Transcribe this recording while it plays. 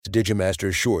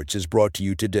Digimasters Shorts is brought to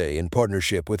you today in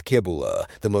partnership with Keboola,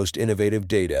 the most innovative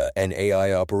data and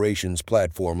AI operations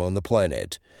platform on the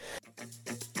planet.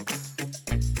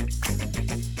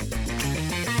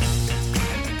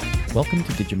 Welcome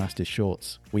to Digimasters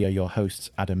Shorts. We are your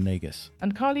hosts, Adam Nagus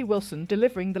and Carly Wilson,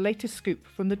 delivering the latest scoop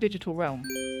from the digital realm.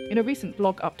 In a recent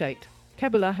blog update,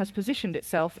 Keboola has positioned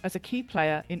itself as a key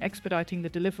player in expediting the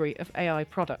delivery of AI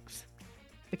products.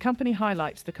 The company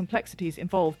highlights the complexities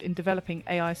involved in developing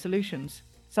AI solutions,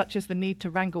 such as the need to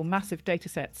wrangle massive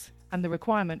datasets and the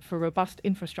requirement for robust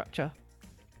infrastructure.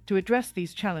 To address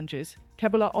these challenges,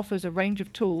 Keboola offers a range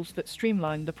of tools that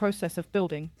streamline the process of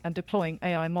building and deploying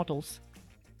AI models.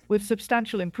 With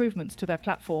substantial improvements to their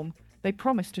platform, they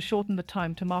promise to shorten the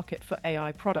time to market for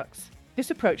AI products. This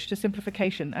approach to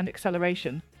simplification and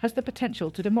acceleration has the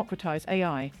potential to democratize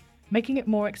AI, making it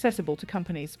more accessible to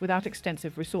companies without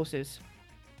extensive resources.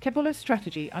 Keboola's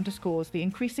strategy underscores the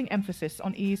increasing emphasis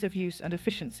on ease of use and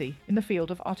efficiency in the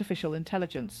field of artificial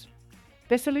intelligence.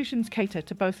 Their solutions cater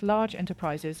to both large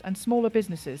enterprises and smaller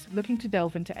businesses looking to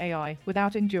delve into AI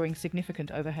without enduring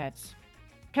significant overheads.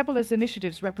 Keboola's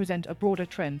initiatives represent a broader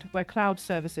trend where cloud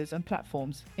services and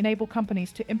platforms enable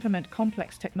companies to implement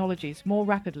complex technologies more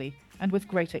rapidly and with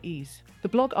greater ease. The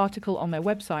blog article on their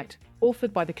website,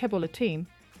 authored by the Keboola team,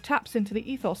 taps into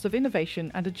the ethos of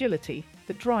innovation and agility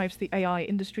that drives the AI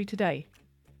industry today.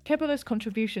 Keboola's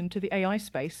contribution to the AI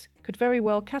space could very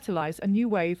well catalyze a new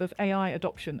wave of AI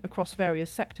adoption across various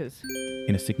sectors.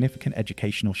 In a significant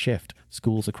educational shift,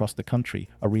 schools across the country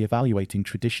are re-evaluating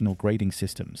traditional grading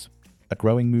systems. A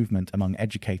growing movement among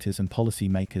educators and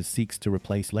policymakers seeks to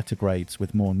replace letter grades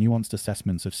with more nuanced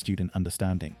assessments of student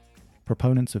understanding.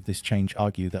 Proponents of this change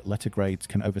argue that letter grades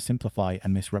can oversimplify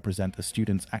and misrepresent a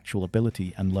student's actual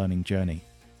ability and learning journey.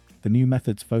 The new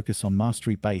methods focus on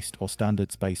mastery-based or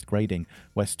standards-based grading,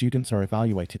 where students are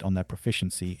evaluated on their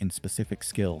proficiency in specific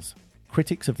skills.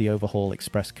 Critics of the overhaul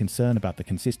express concern about the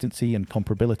consistency and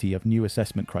comparability of new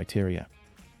assessment criteria.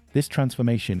 This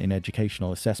transformation in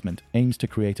educational assessment aims to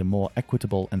create a more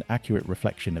equitable and accurate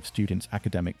reflection of students'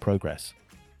 academic progress.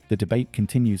 The debate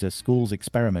continues as schools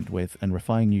experiment with and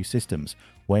refine new systems,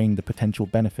 weighing the potential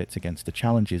benefits against the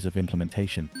challenges of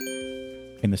implementation.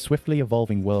 In the swiftly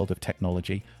evolving world of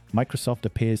technology, Microsoft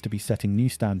appears to be setting new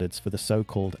standards for the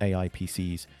so-called AI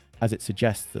PCs, as it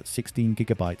suggests that 16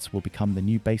 gigabytes will become the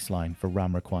new baseline for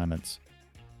RAM requirements.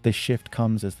 This shift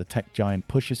comes as the tech giant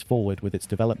pushes forward with its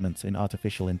developments in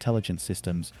artificial intelligence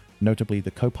systems, notably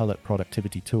the Copilot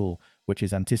productivity tool, which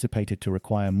is anticipated to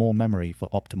require more memory for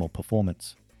optimal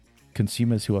performance.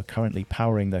 Consumers who are currently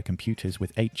powering their computers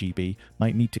with 8 GB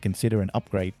might need to consider an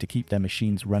upgrade to keep their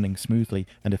machines running smoothly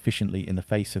and efficiently in the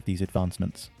face of these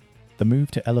advancements. The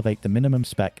move to elevate the minimum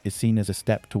spec is seen as a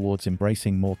step towards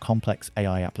embracing more complex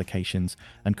AI applications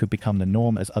and could become the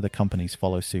norm as other companies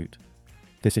follow suit.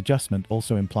 This adjustment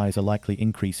also implies a likely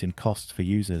increase in costs for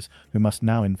users who must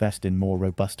now invest in more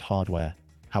robust hardware.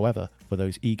 However, for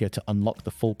those eager to unlock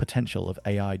the full potential of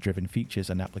AI-driven features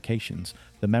and applications,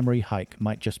 the memory hike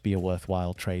might just be a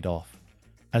worthwhile trade-off.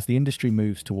 As the industry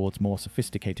moves towards more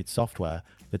sophisticated software,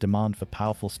 the demand for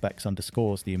powerful specs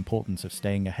underscores the importance of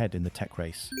staying ahead in the tech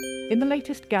race. In the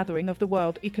latest gathering of the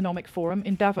World Economic Forum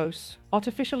in Davos,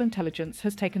 artificial intelligence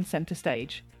has taken center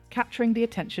stage, capturing the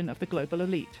attention of the global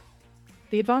elite.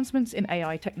 The advancements in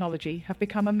AI technology have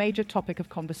become a major topic of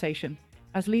conversation,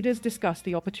 as leaders discuss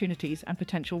the opportunities and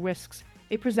potential risks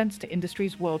it presents to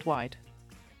industries worldwide.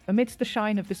 Amidst the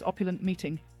shine of this opulent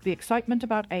meeting, the excitement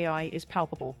about AI is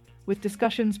palpable, with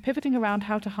discussions pivoting around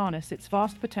how to harness its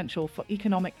vast potential for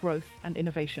economic growth and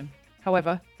innovation.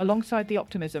 However, alongside the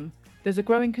optimism, there's a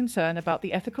growing concern about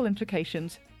the ethical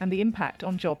implications and the impact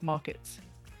on job markets.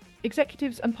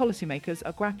 Executives and policymakers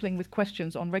are grappling with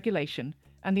questions on regulation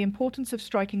and the importance of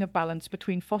striking a balance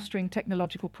between fostering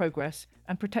technological progress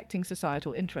and protecting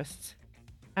societal interests.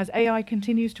 As AI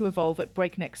continues to evolve at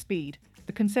breakneck speed,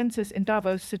 the consensus in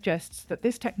Davos suggests that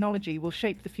this technology will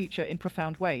shape the future in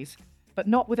profound ways, but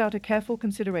not without a careful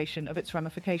consideration of its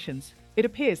ramifications. It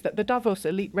appears that the Davos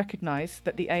elite recognize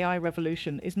that the AI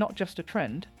revolution is not just a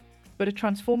trend, but a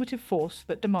transformative force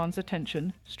that demands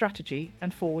attention, strategy,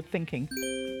 and forward thinking.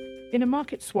 In a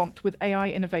market swamped with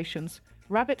AI innovations,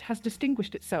 Rabbit has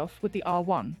distinguished itself with the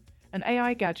R1, an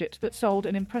AI gadget that sold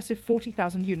an impressive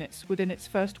 40,000 units within its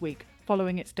first week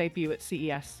following its debut at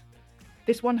CES.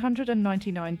 This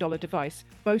 $199 device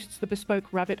boasts the bespoke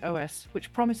Rabbit OS,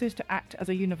 which promises to act as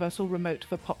a universal remote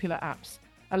for popular apps,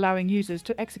 allowing users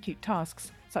to execute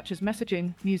tasks such as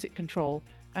messaging, music control,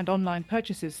 and online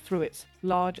purchases through its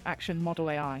large action model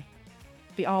AI.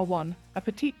 The R1, a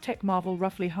petite tech marvel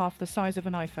roughly half the size of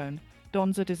an iPhone,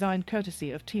 dons a design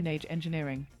courtesy of teenage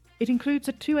engineering. It includes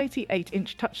a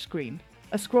 288-inch touchscreen,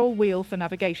 a scroll wheel for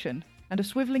navigation, and a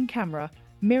swiveling camera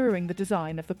mirroring the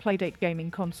design of the Playdate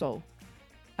gaming console.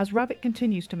 As Rabbit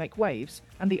continues to make waves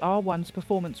and the R1's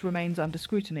performance remains under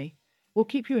scrutiny, we'll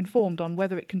keep you informed on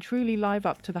whether it can truly live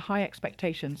up to the high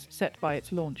expectations set by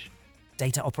its launch.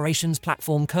 Data operations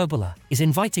platform Keboola is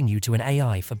inviting you to an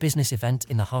AI for Business event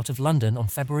in the heart of London on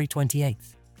February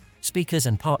 28th. Speakers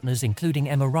and partners including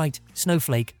Emma Wright,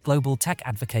 Snowflake, Global Tech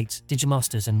Advocates,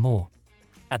 Digimasters and more.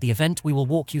 At the event, we will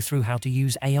walk you through how to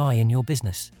use AI in your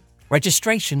business.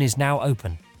 Registration is now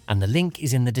open, and the link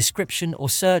is in the description or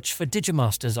search for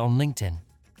Digimasters on LinkedIn.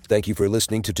 Thank you for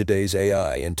listening to today's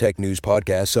AI and Tech News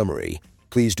Podcast Summary.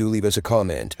 Please do leave us a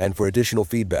comment, and for additional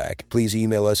feedback, please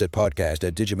email us at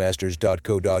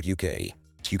podcast@digimasters.co.uk.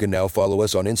 You can now follow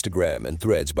us on Instagram and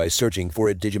Threads by searching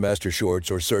for @Digimaster Shorts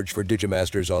or search for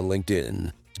Digimasters on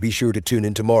LinkedIn. Be sure to tune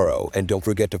in tomorrow, and don't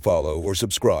forget to follow or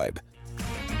subscribe.